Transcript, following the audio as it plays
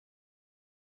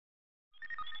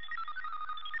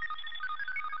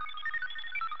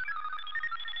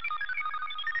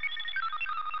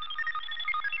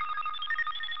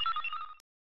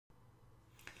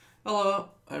Hello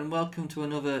and welcome to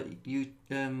another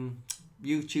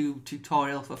YouTube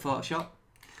tutorial for Photoshop.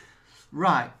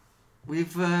 Right,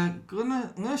 I'm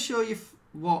gonna show you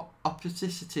what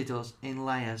opacity does in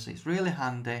layers. It's really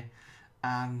handy,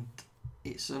 and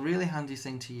it's a really handy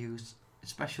thing to use,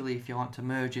 especially if you want to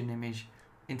merge an image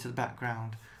into the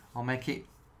background or make it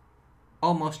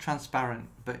almost transparent,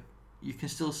 but you can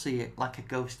still see it like a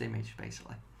ghost image,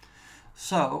 basically.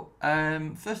 So,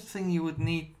 first thing you would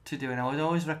need to do, and I would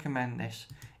always recommend this,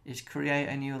 is create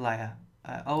a new layer.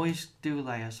 Always do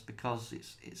layers because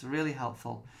it's really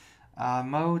helpful.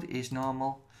 Mode is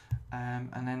normal, and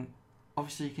then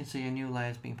obviously you can see a new layer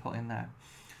has been put in there.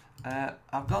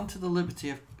 I've gone to the liberty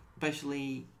of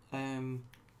basically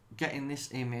getting this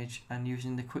image and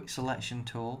using the quick selection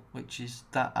tool, which is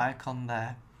that icon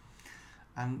there,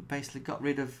 and basically got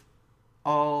rid of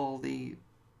all the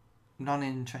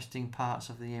non-interesting parts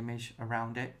of the image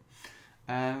around it.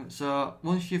 So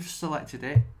once you've selected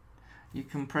it, you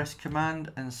can press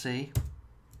Command and C,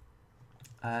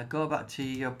 go back to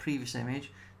your previous image.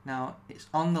 Now it's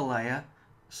on the layer,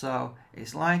 so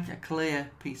it's like a clear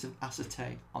piece of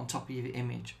acetate on top of your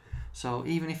image. So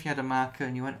even if you had a marker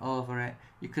and you went over it,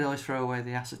 you could always throw away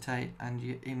the acetate and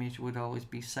your image would always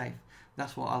be safe.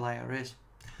 That's what a layer is.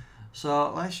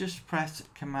 So let's just press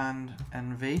Command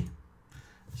and V.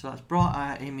 So that's brought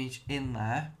our image in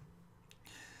there.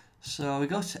 So we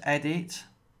go to Edit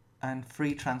and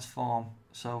Free Transform.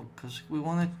 So because we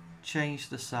want to change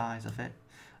the size of it.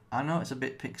 I know it's a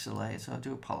bit pixelated, so I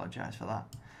do apologise for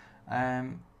that.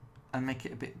 And make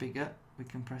it a bit bigger. We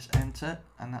can press Enter,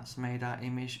 and that's made our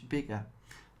image bigger.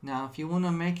 Now, if you want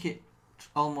to make it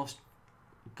almost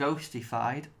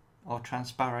ghostified or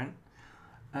transparent,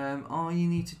 all you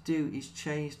need to do is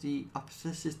change the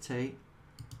opacity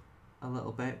a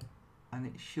little bit, and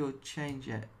it should change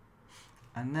it.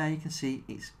 And now you can see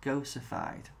it's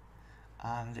ghostified,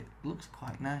 and it looks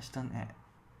quite nice, doesn't it?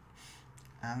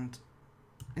 And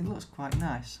it looks quite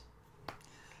nice.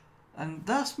 And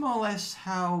that's more or less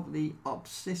how the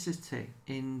opacity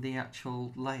in the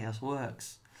actual layers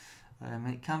works.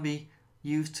 It can be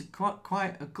used to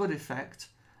quite a good effect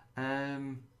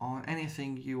on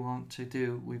anything you want to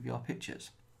do with your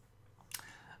pictures.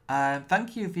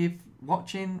 Thank you for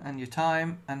watching and your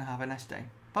time, and have a nice day.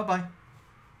 Bye bye.